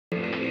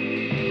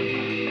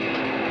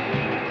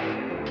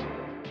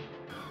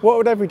What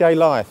would everyday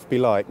life be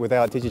like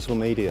without digital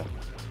media?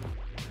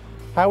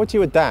 How would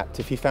you adapt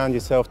if you found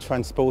yourself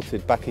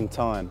transported back in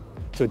time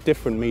to a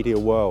different media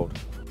world?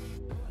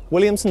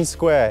 Williamson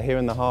Square here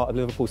in the heart of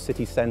Liverpool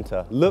city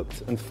centre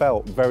looked and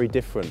felt very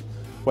different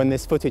when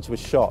this footage was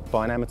shot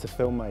by an amateur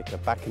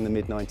filmmaker back in the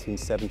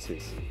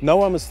mid-1970s. No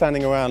one was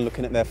standing around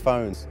looking at their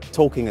phones,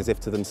 talking as if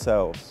to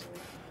themselves.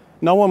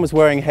 No one was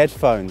wearing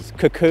headphones,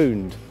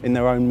 cocooned in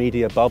their own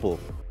media bubble.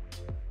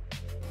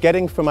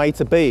 Getting from A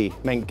to B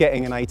meant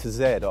getting an A to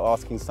Z or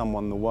asking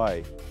someone the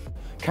way.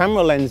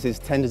 Camera lenses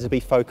tended to be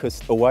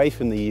focused away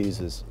from the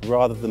users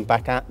rather than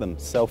back at them,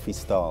 selfie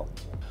style.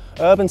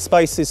 Urban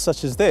spaces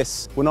such as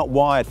this were not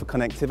wired for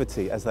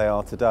connectivity as they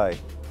are today.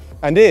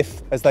 And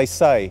if, as they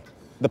say,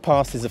 the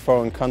past is a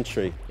foreign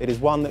country, it is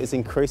one that is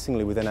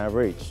increasingly within our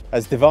reach,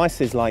 as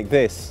devices like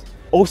this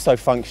also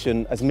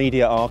function as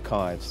media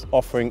archives,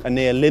 offering a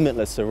near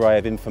limitless array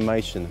of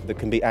information that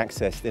can be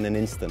accessed in an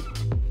instant.